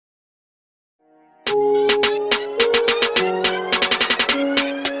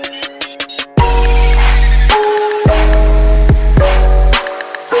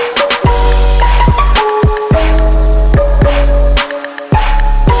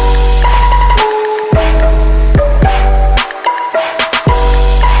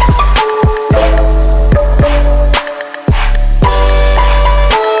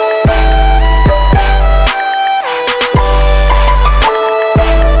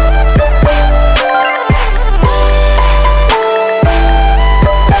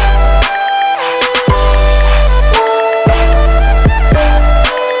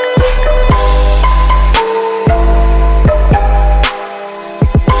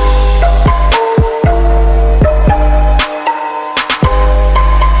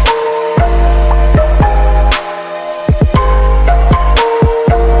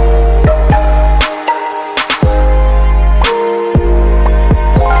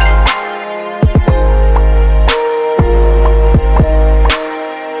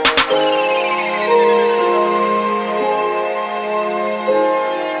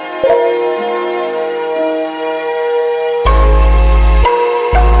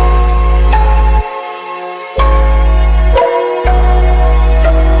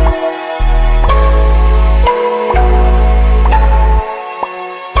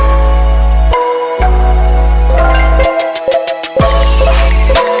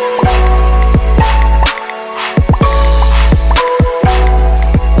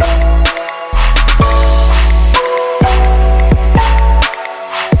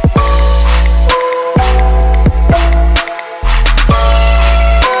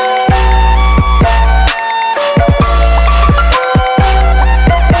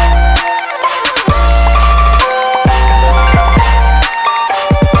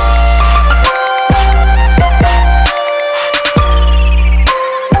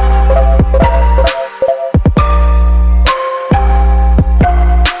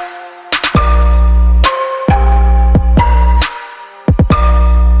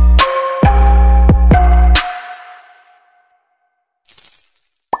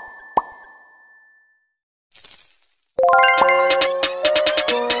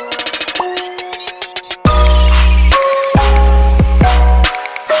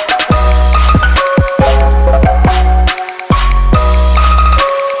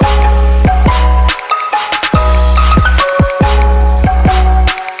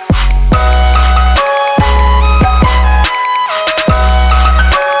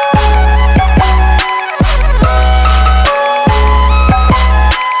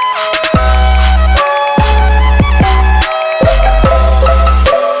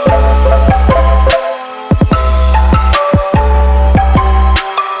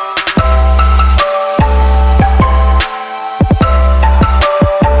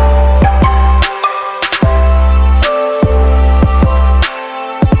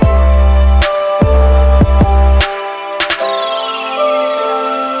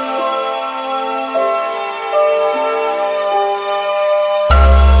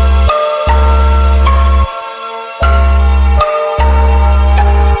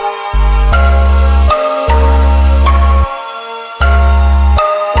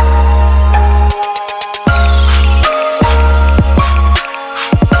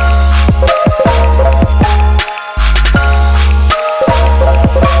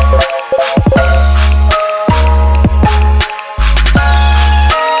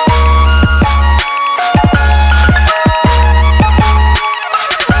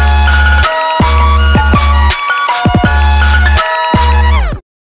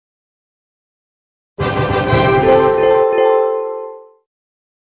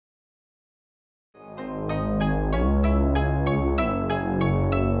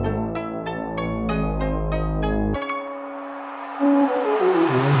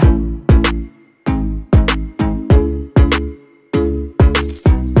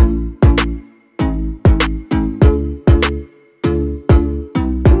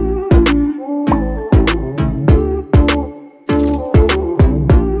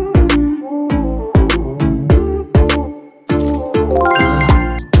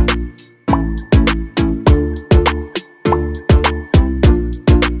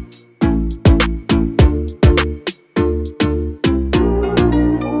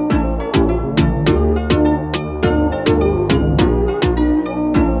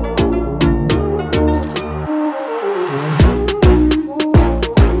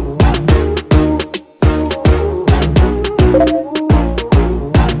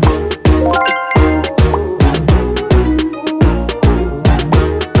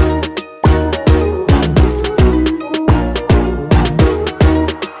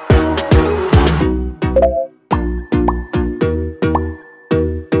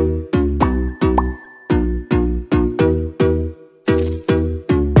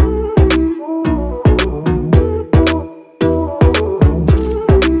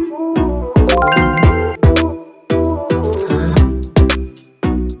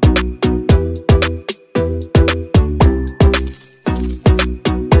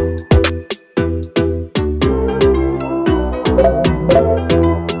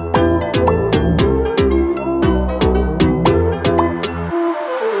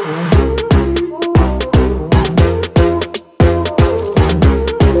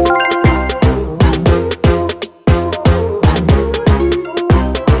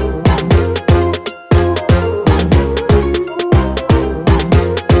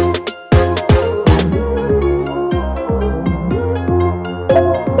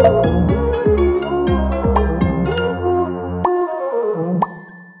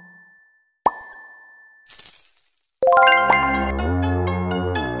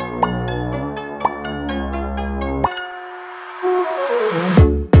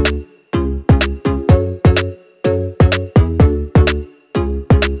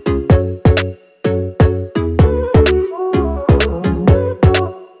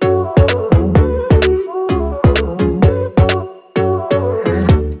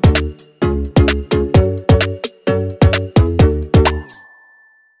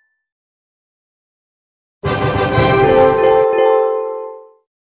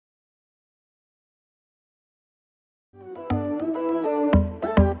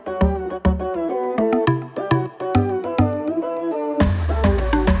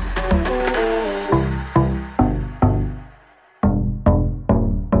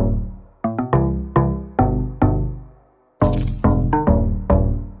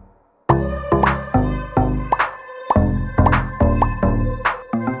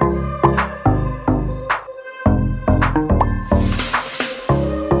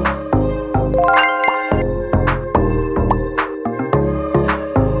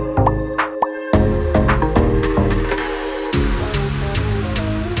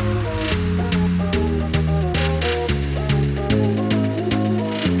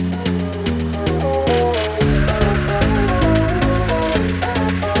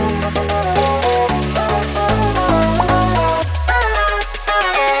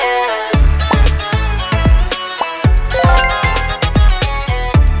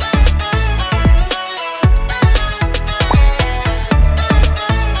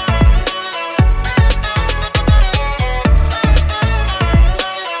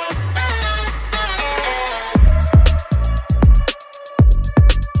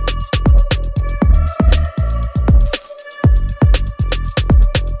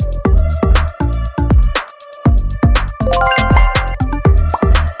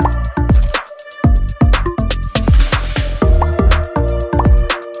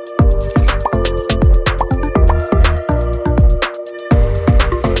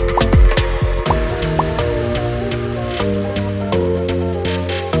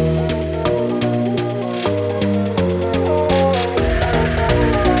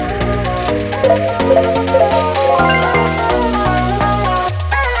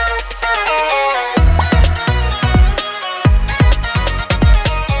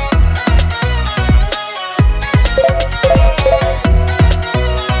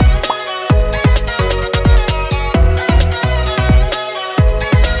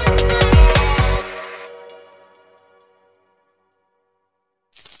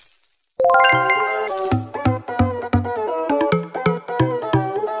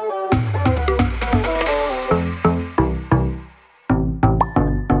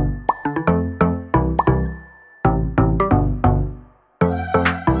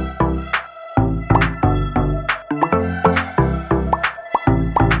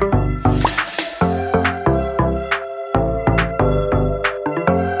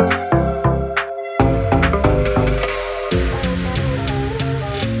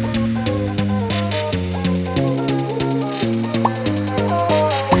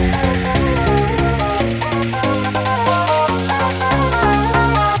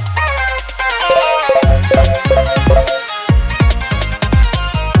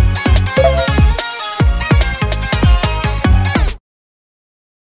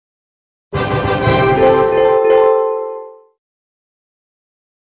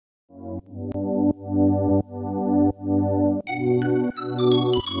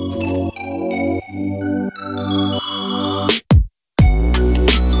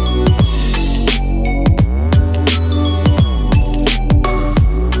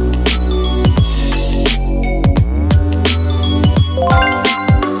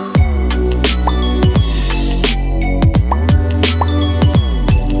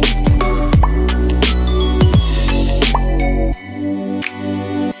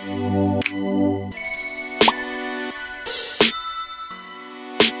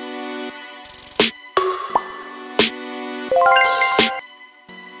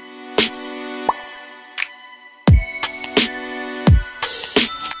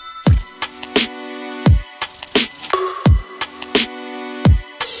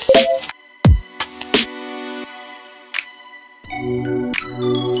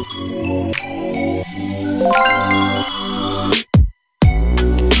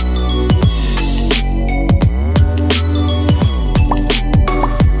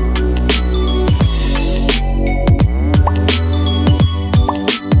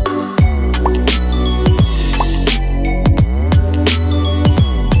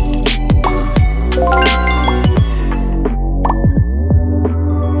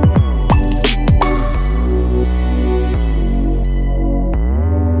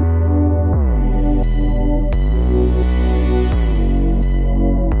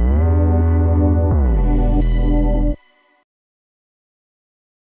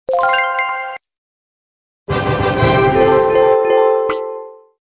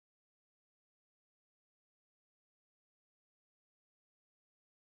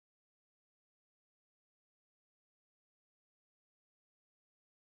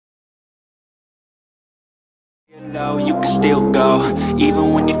Low, you can still go.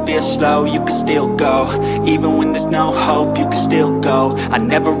 Even when you feel slow, you can still go. Even when there's no hope, you can still go. I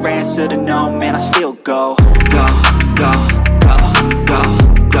never answer to no, man, I still go. Go, go, go, go,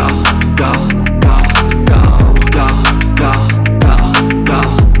 go, go, go, go, go, go, go, go,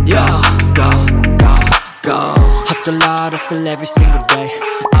 yo, go, go, go. Hustle hard, hustle every single day.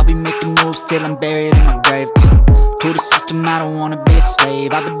 I'll be making moves till I'm buried in my grave. To the system, I don't wanna be a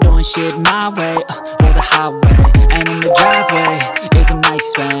slave. I've been doing shit my way, or the highway. And in the driveway is a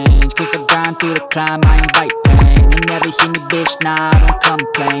nice range, cause I grind through the climb, I invite pain. You never hear me, bitch, nah, I don't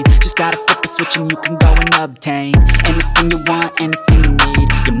complain. Just gotta flip the switch and you can go and obtain anything you want, anything you need.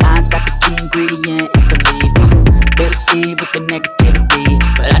 Your mind's got the key ingredient, it's belief. They'll deceive with the negativity,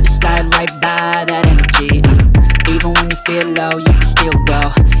 but I just slide right by that energy. Even when you feel low, you can still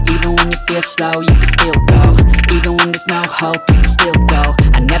go. Even when you feel slow, you can still go. Even when there's no hope, you can still go.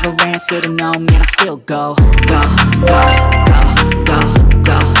 I never answer to no, man, I still go. Go, go, go, go,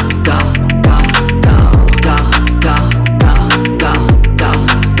 go, go, go, go, go, go, go, go,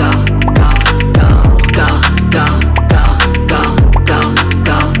 go,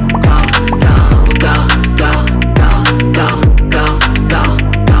 go, go,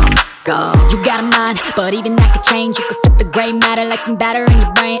 go, go. You got a mind, but even that could change. You could flip the gray matter like some batter in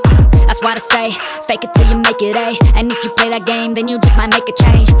your brain. That's why I say, fake it till you make it A. And if you play that game, then you just might make a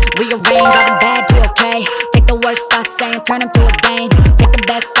change. Rearrange all the bad to okay. Take the worst thoughts saying, turn them to a game. Take the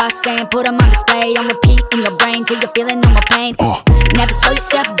best thoughts saying, put them on display. On repeat in your brain till you're feeling no more pain. Never slow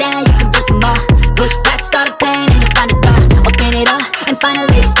yourself down, you can do some more. Push past all the pain and you find a door. Open it up and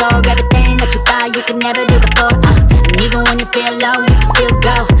finally explore everything that you thought you could never do before. And even when you feel low, you can still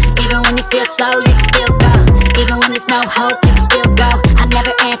go. Even when you feel slow, you can still go. Even when there's no hope, you can still go. I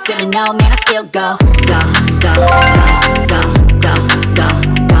never answer to no, man, I still go. Go, go, go, go, go, go,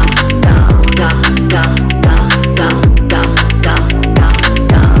 go, go, go, go, go, go, go, go, go,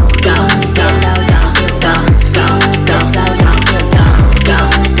 go, go, go low, you still go. Go, go slow, you still go. Go,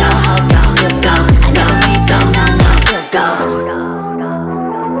 there's no hope, you still go. I never answer to no, man, I still go.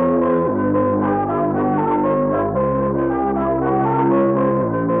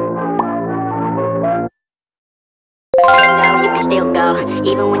 You can still go.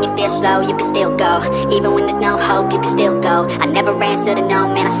 Even when you feel slow, you can still go. Even when there's no hope, you can still go. I never answer to no,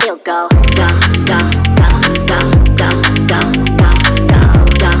 man, I still go. Go, go, go, go, go, go, go, go,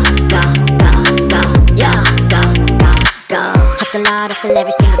 go, go, go, go, yeah, go, go, go. Hustle hard, hustle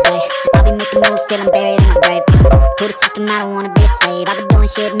every single day. I'll be making moves till I'm buried in my grave. To the system, I don't wanna be a slave. I've been doing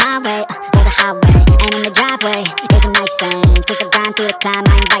shit my way, or the highway. And in the driveway is a nice range, cause I grind through the climb,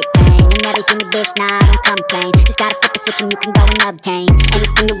 I invite pain. You never hear me, bitch, nah, I don't complain. Just gotta flip the switch and you can go and obtain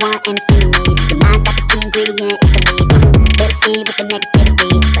anything you want, anything you need. Your mind's got the key ingredient, it's belief. They'll deceive with the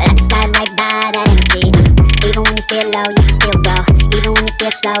negativity, but I just slide right by that energy. Even when you feel low, you can still go. Even when you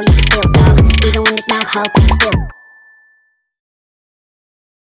feel slow, you can still go. Even when there's no hope, you can still go.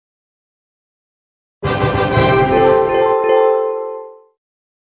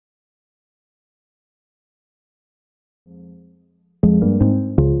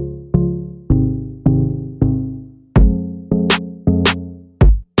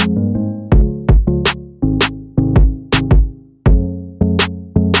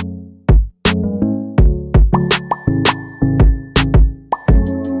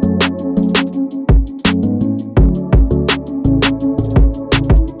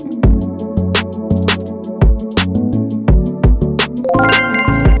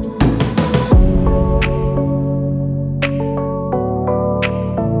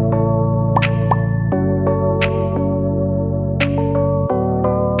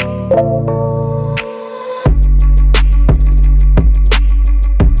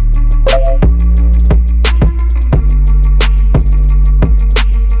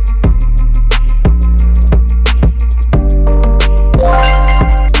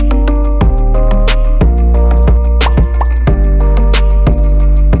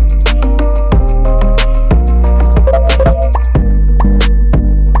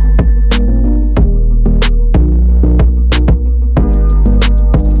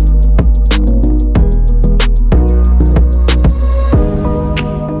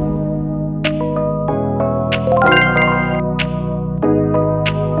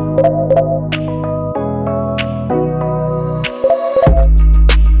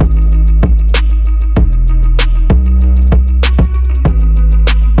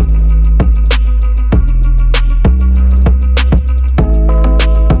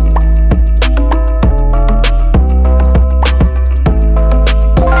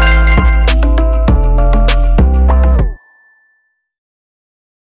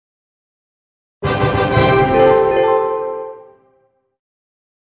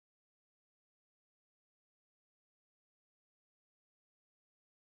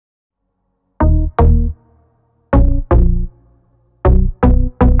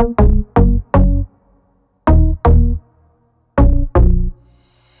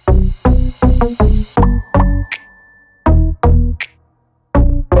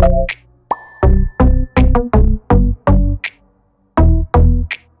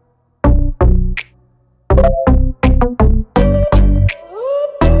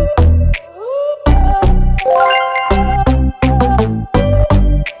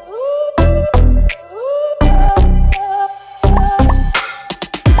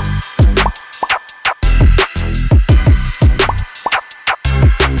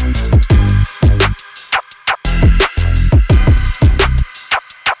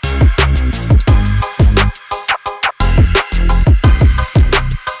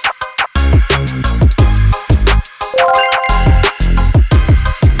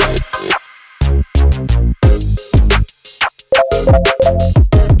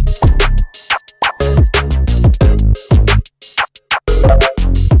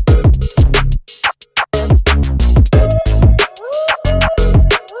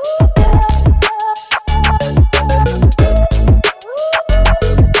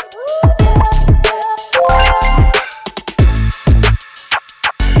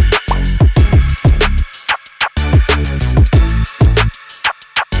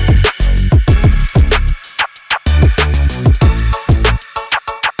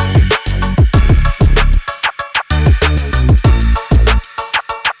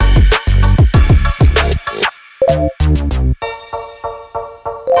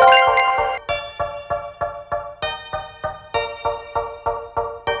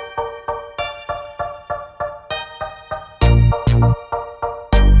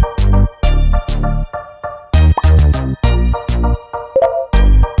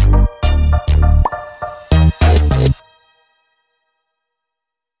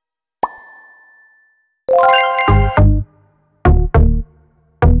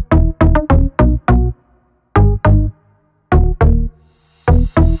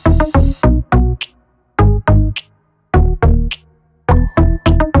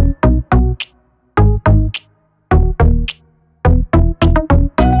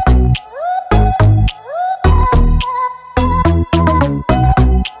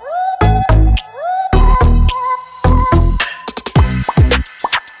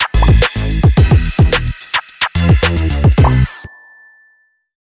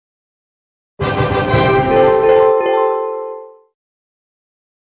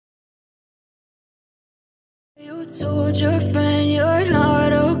 You told your friend you're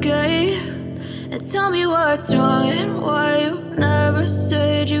not okay, and tell me what's wrong and why you never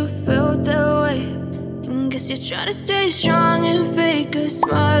said you felt that way. And guess you're trying to stay strong and fake a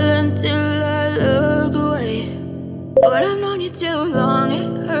smile until I look away. But I've known you too long,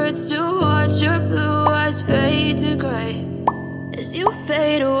 it hurts to watch your blue eyes fade to gray as you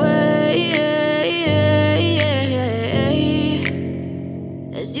fade away,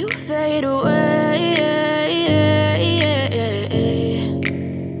 as you fade away.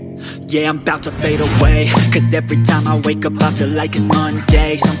 Yeah, I'm about to fade away, cause every time I wake up I feel like it's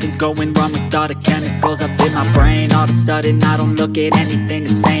Monday. Something's going wrong with all the chemicals up in my brain. All of a sudden I don't look at anything the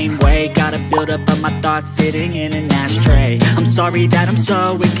same way. Gotta build up of my thoughts sitting in an ashtray. I'm sorry that I'm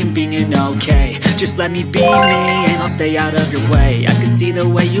so inconvenient, okay. Just let me be me and I'll stay out of your way. I can see the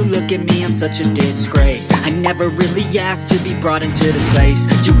way you look at me, I'm such a disgrace. I never really asked to be brought into this place.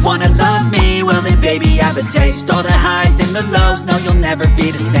 You wanna love me? Well then baby have a taste. All the highs and the lows, no you'll never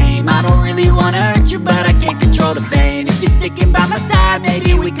be the same. I don't really wanna hurt you, but I can't control the pain. If you're sticking by my side,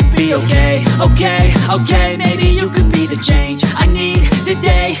 maybe we could be okay. Okay, maybe you could be the change I need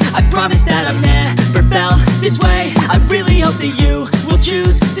today. I promise that I've never felt this way. I really hope that you will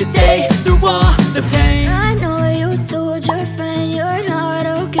choose to stay through all the pain. I know you told your friend you're not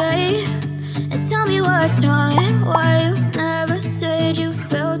okay, and tell me what's wrong and why you never said you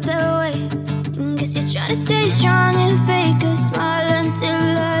felt that way. And guess you're trying to stay strong and fake a smile until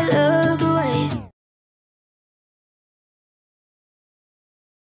I look away.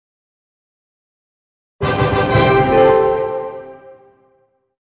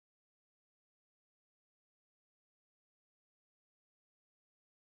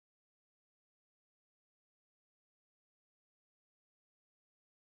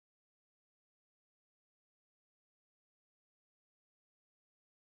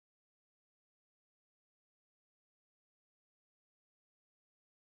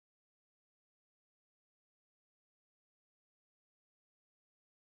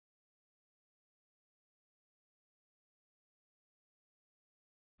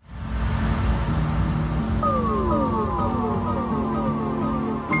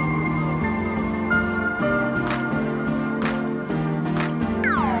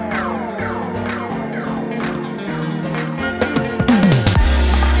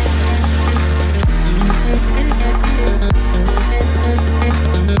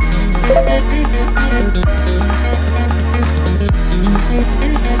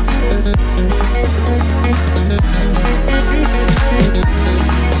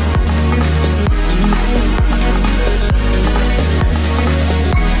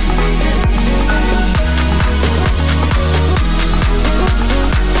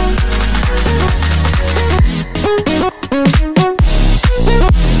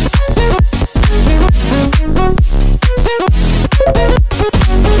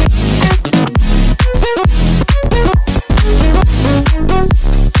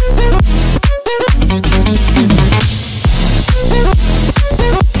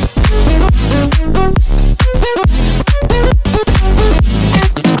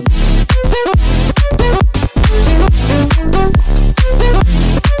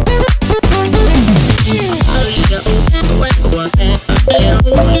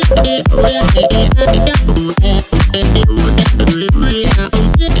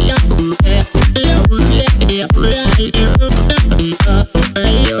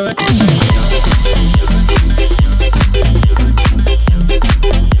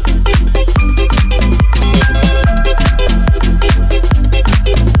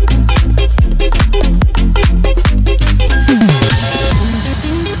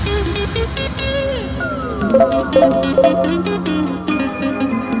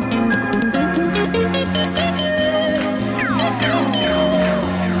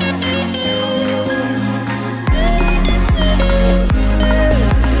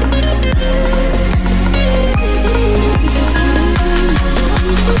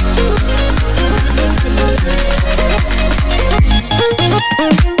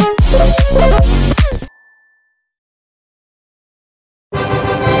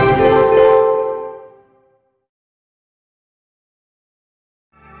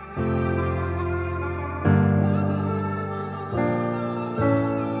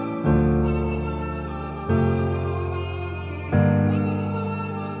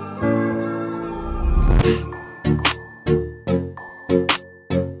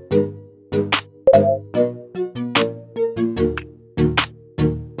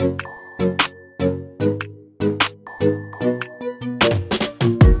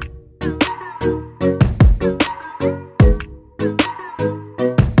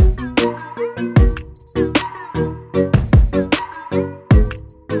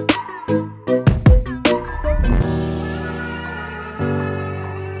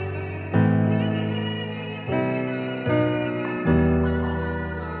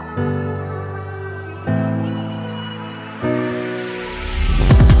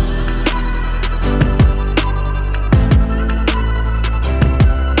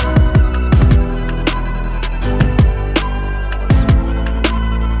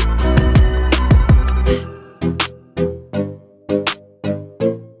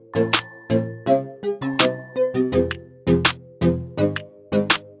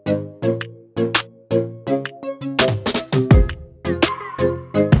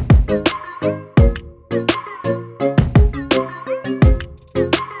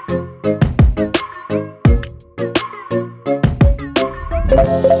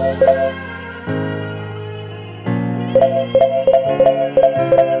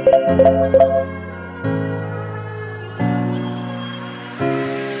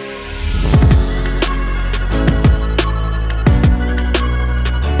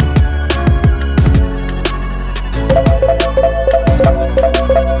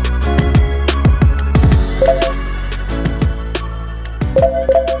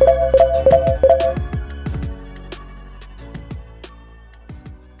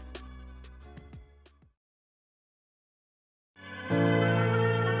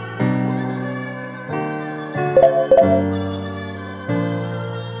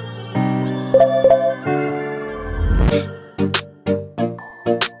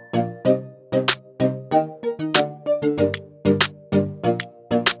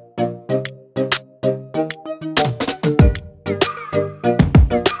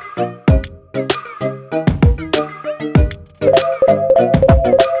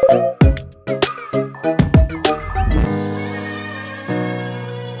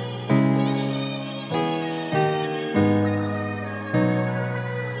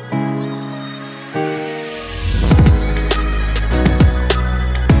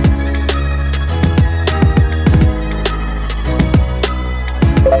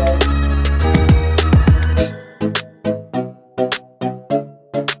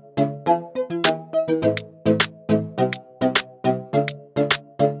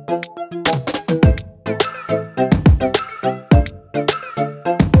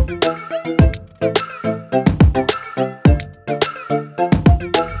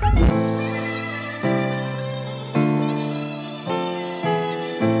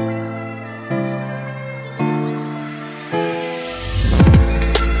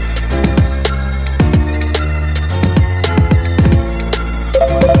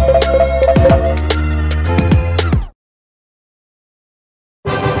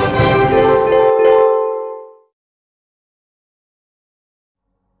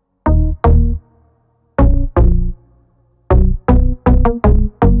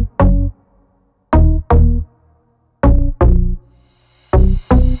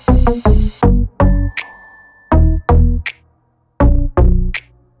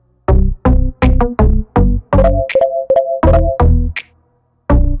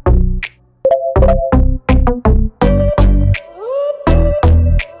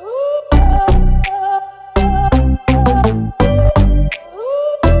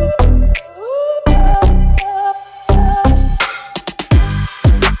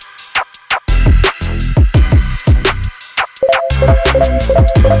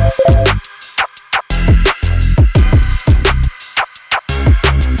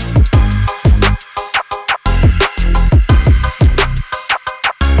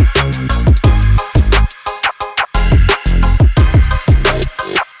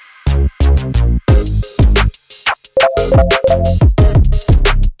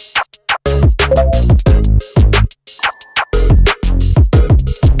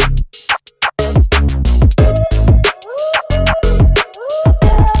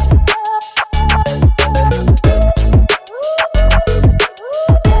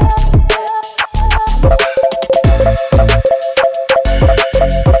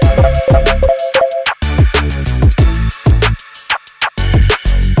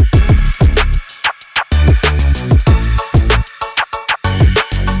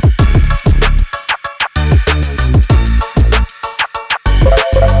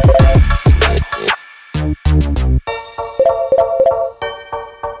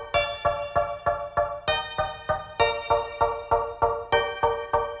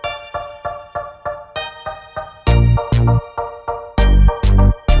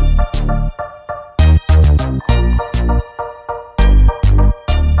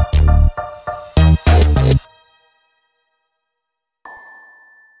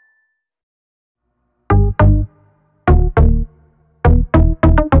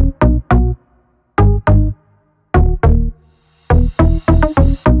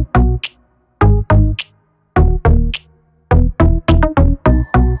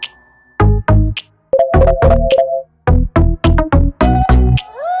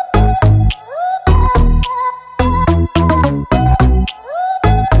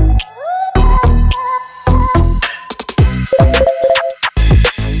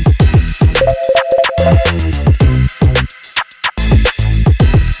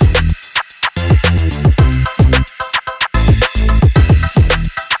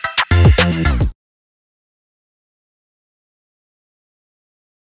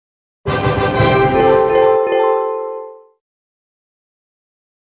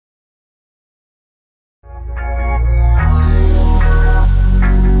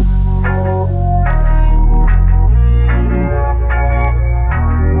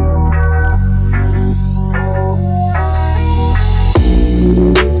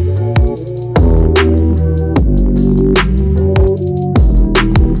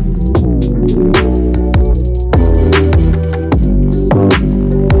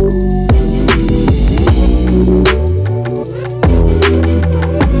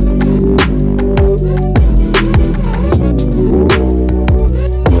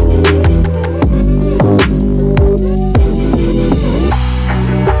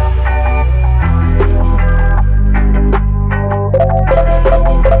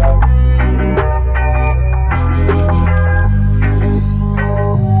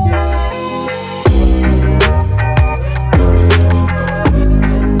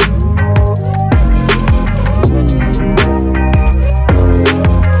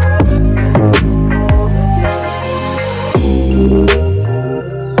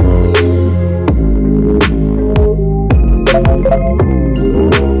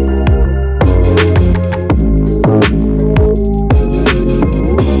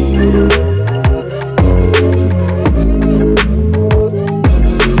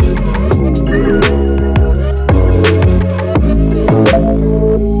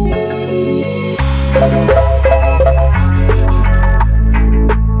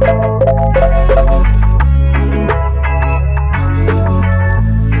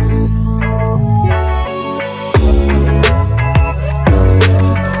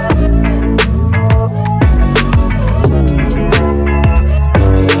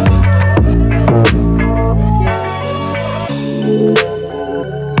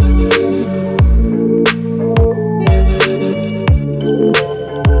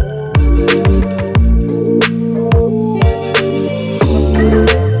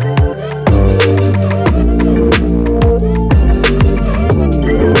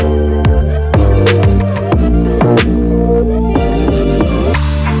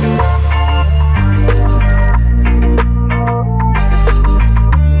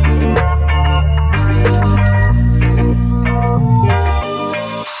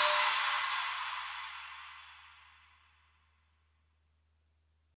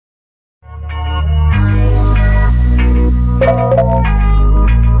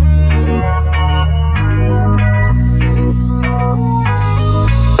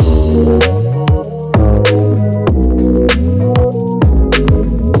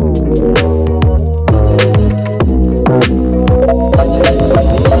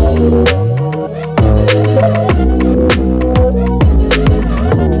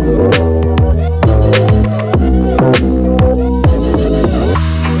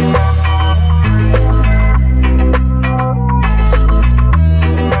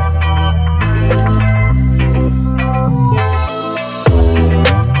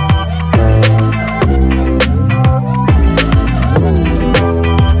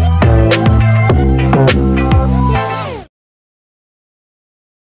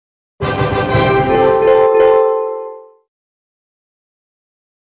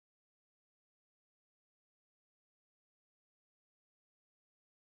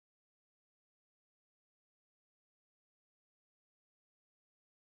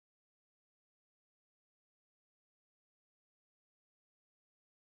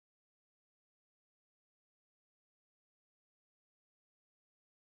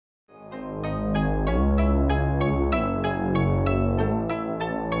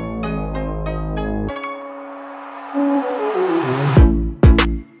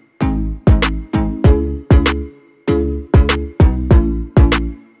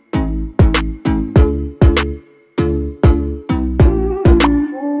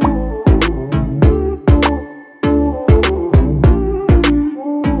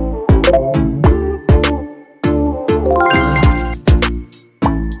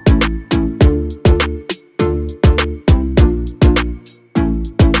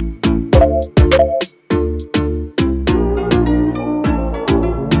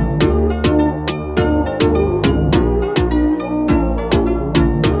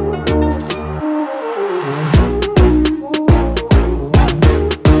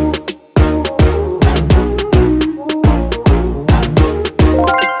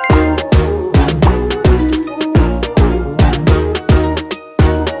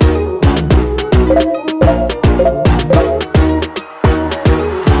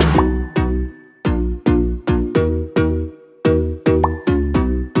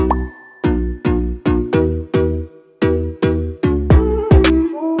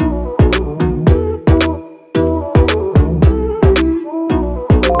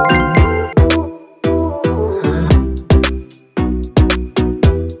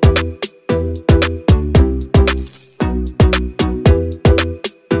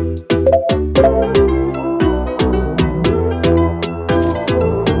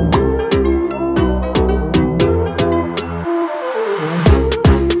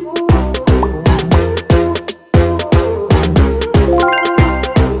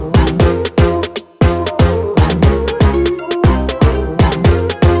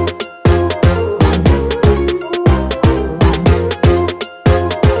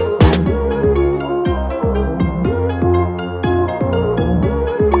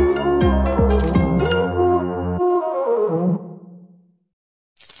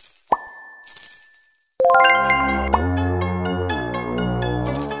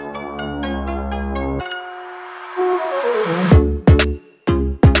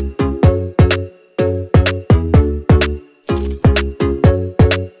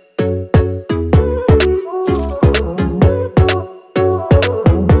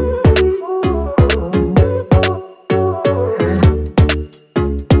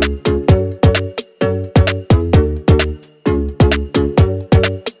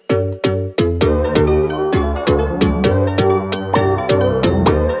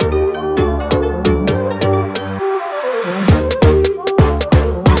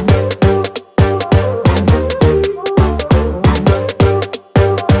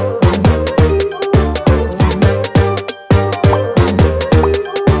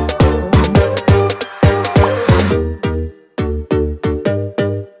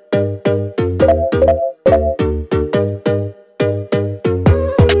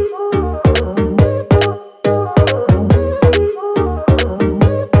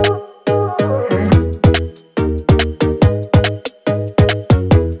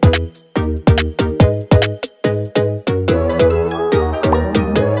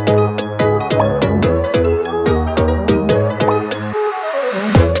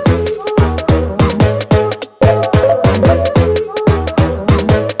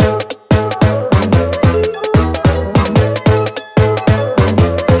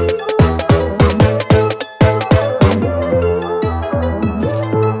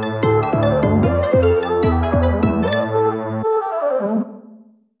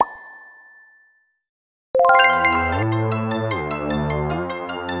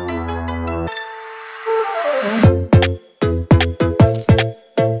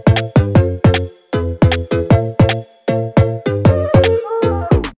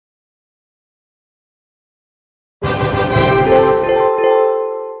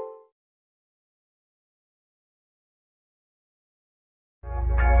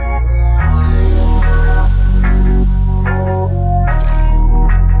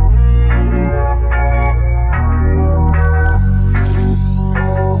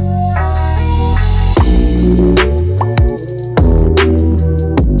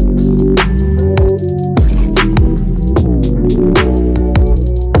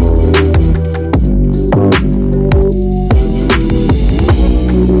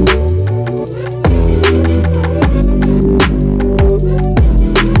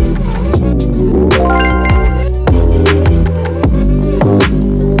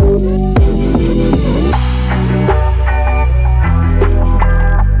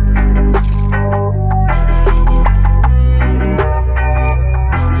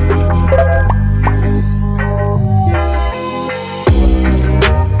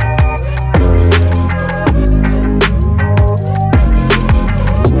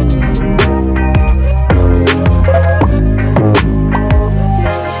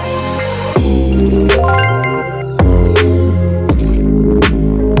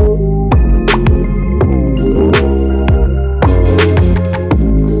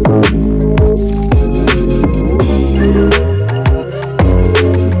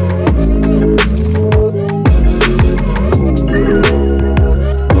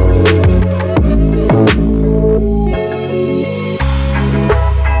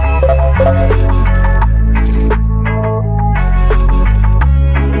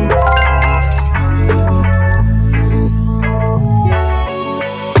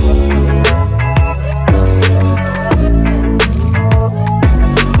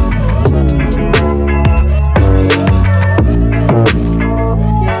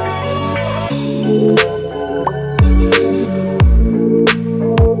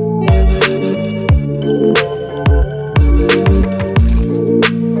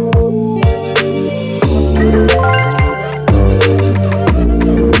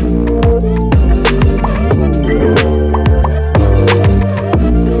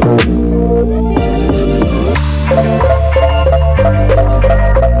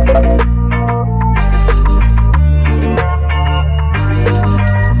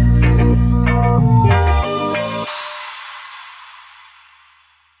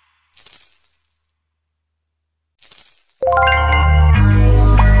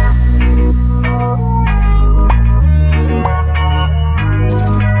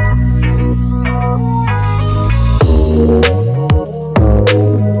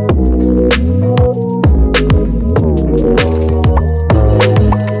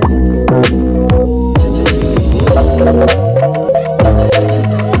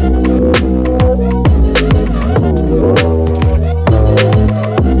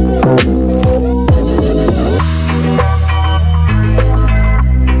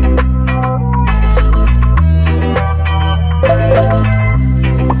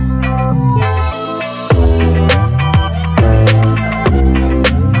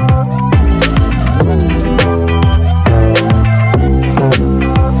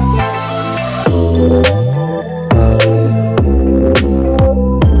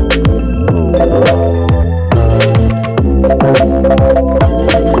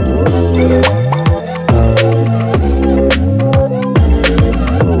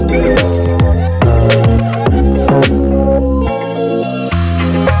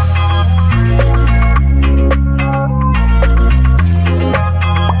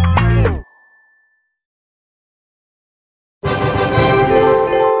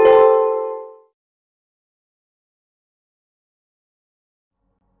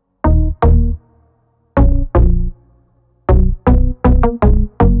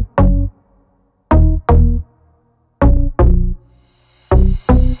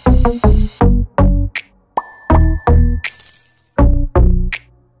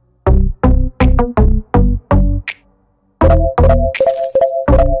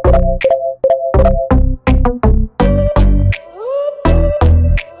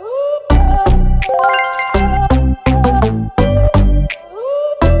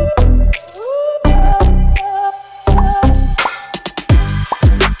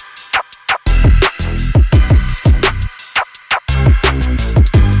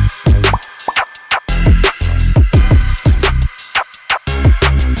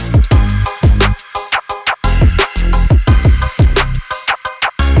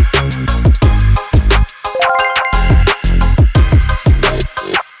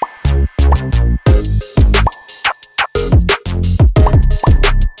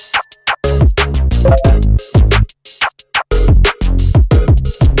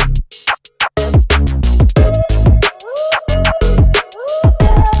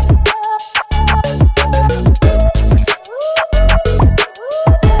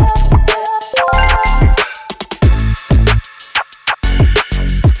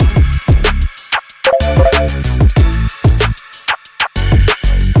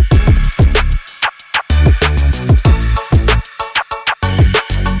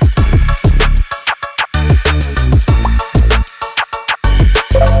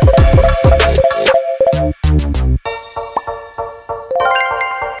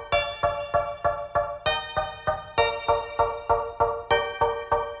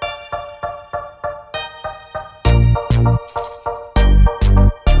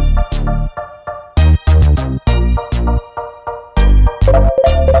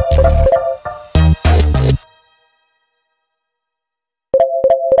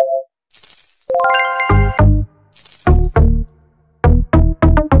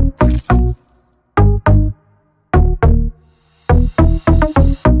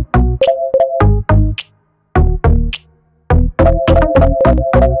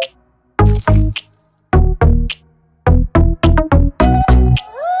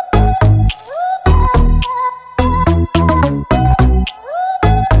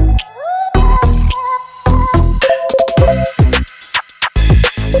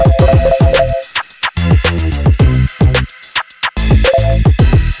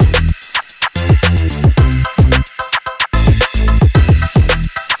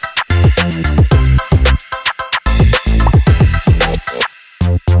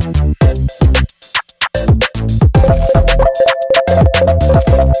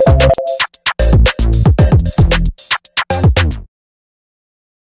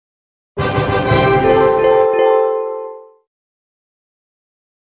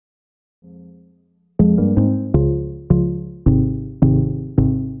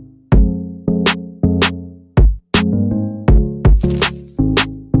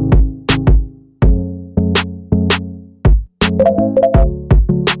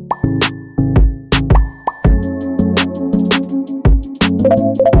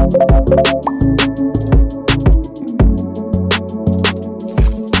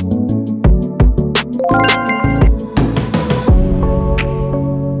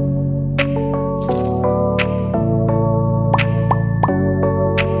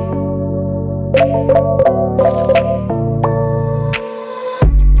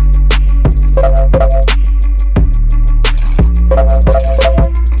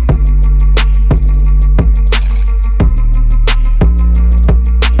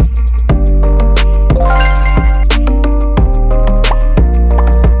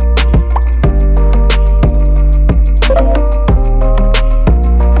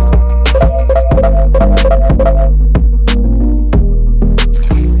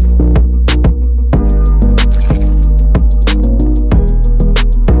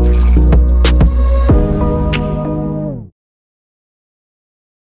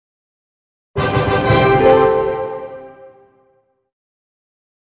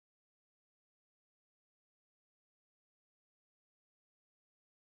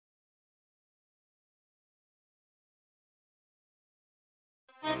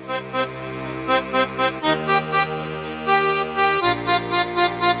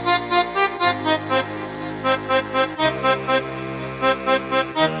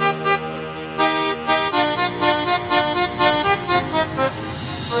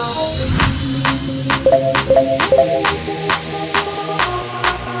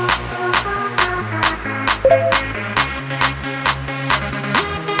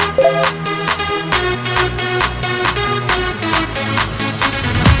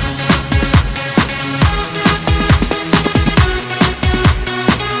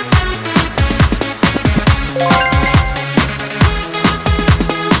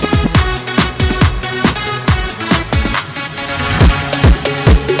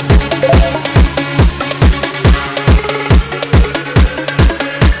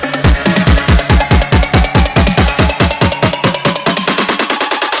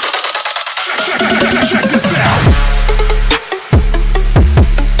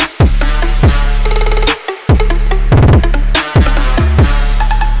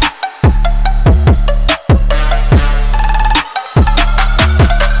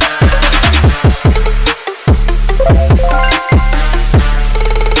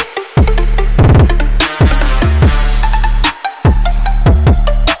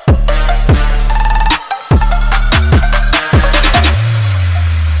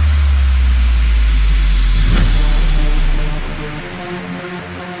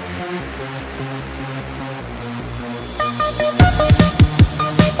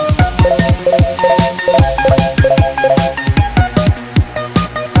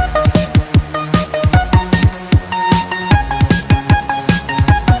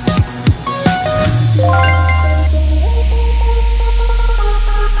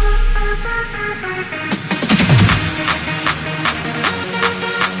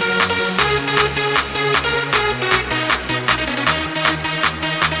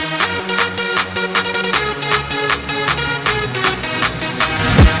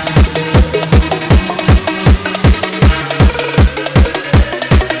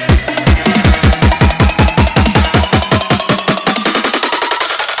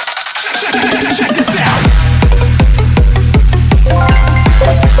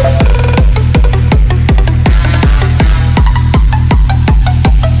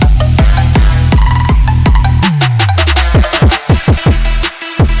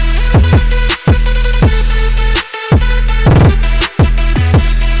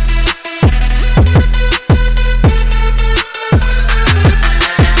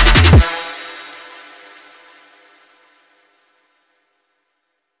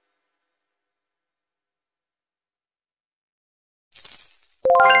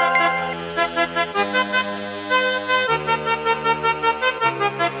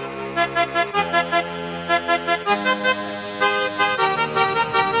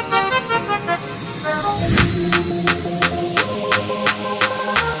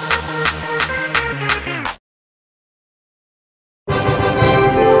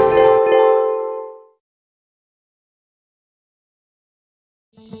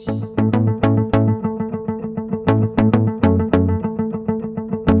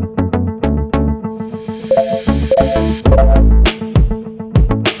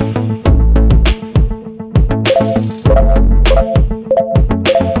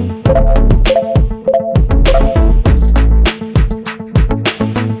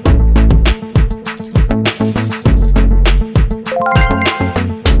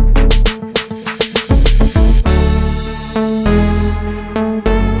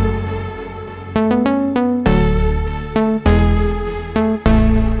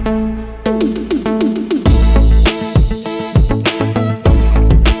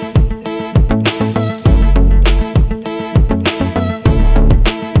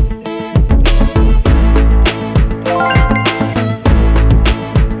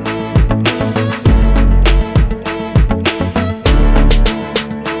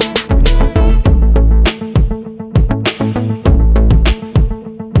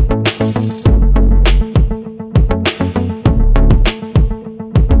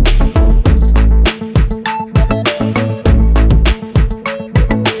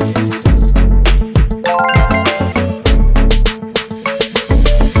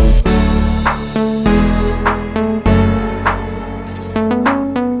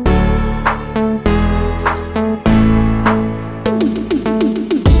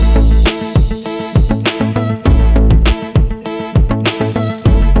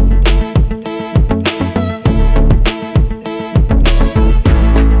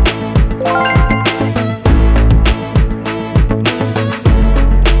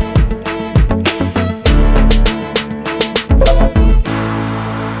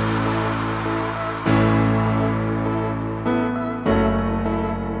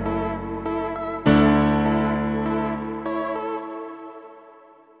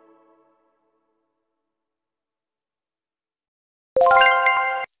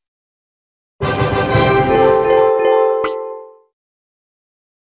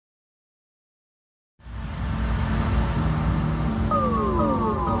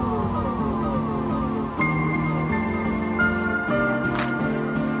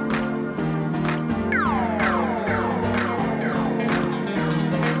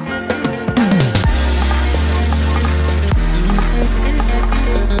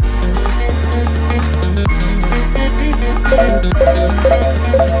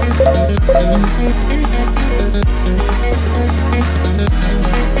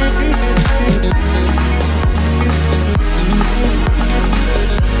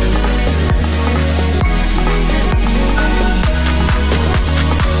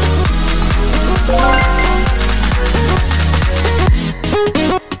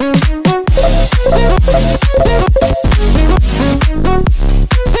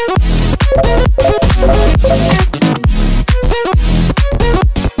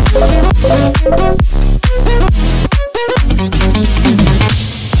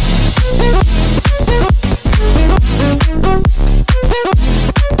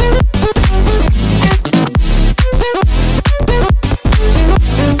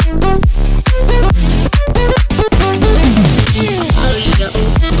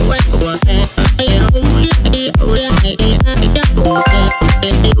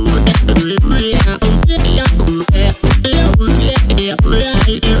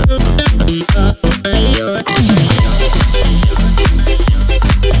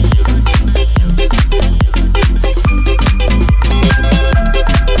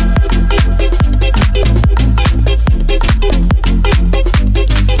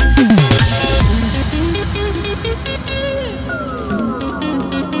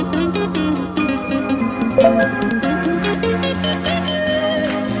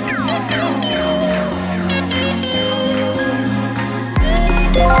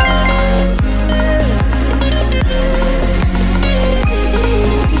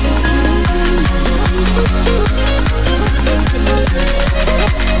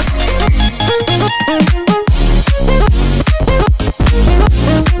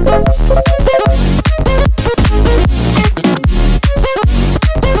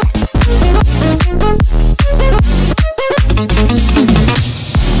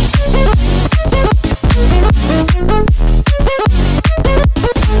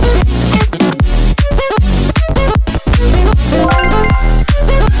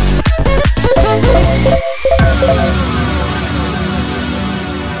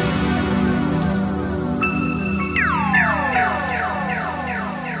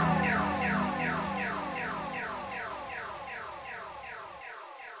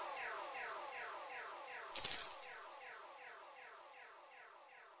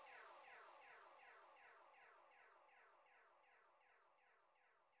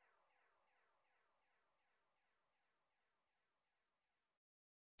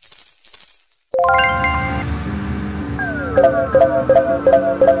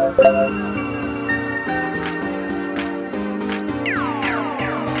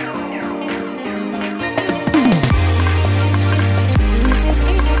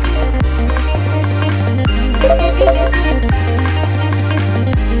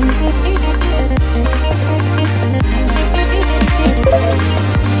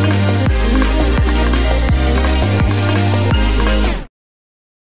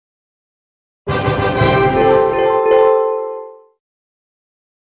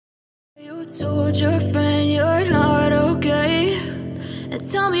 You told your friend you're not okay, and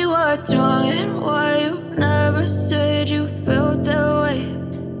tell me what's wrong and why you never said you felt that way.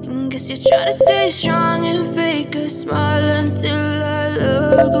 And guess you're trying to stay strong and fake a smile until I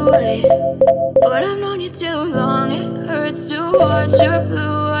look away. But I've known you too long, it hurts to watch your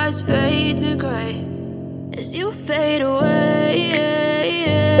blue eyes fade to gray as you fade away,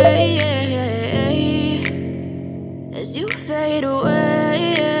 as you fade away.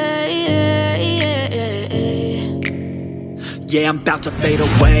 Yeah, I'm about to fade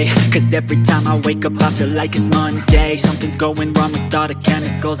away, cause every time I wake up I feel like it's Monday. Something's going wrong with all the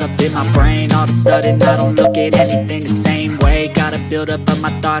chemicals up in my brain. All of a sudden I don't look at anything the same way. Got a buildup of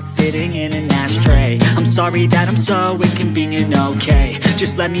my thoughts sitting in an ashtray. I'm sorry that I'm so inconvenient, okay.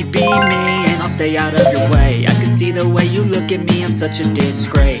 Just let me be me and I'll stay out of your way. I can see the way you look at me, I'm such a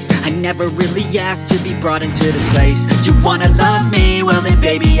disgrace. I never really asked to be brought into this place. You wanna love me? Well then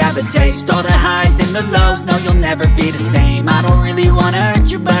baby have a taste. All the highs and the lows, no you'll never be the same. I don't really wanna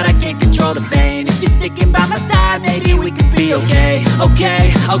hurt you, but I can't control the pain. If you're sticking by my side, maybe we could be okay.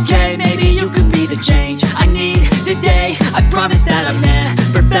 Okay, maybe you could be the change I need today. I promise that I've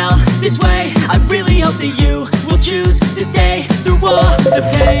never felt this way. I really hope that you will choose to stay through all the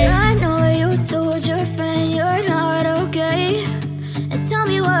pain. I know you told your friend you're not okay, and tell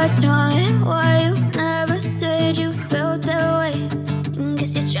me what's wrong and why you never said you felt that way. And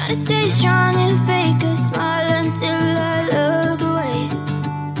guess you're trying to stay strong and fake a smile until I look away.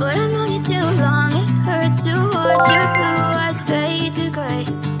 But I've known you too long, it hurts to watch your blue eyes fade to gray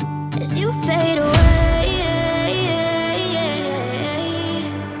as you fade away,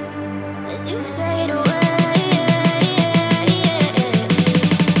 as you fade away,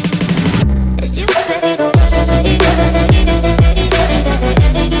 as you fade away.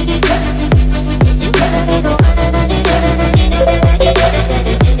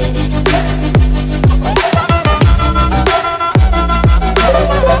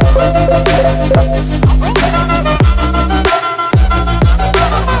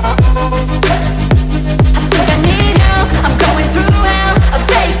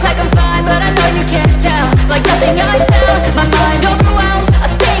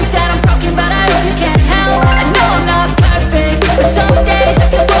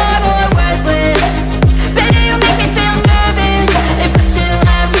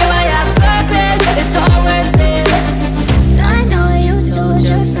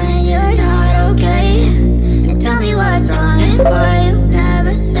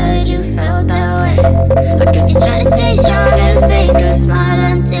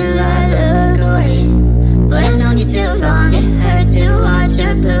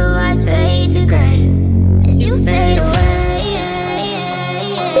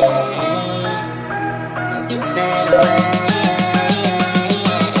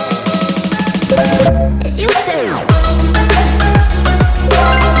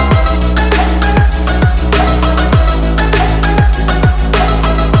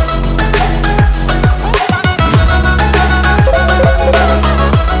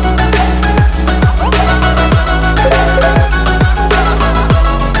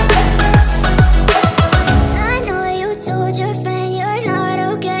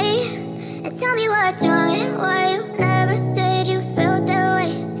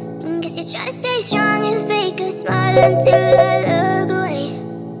 Until I look away.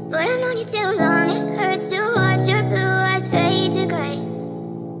 But I've known you too long, it hurts to watch your blue eyes fade to gray.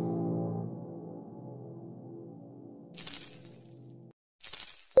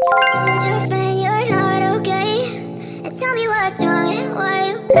 You told your friend you're not okay, and tell me what's wrong and why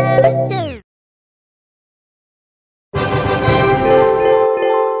you never said.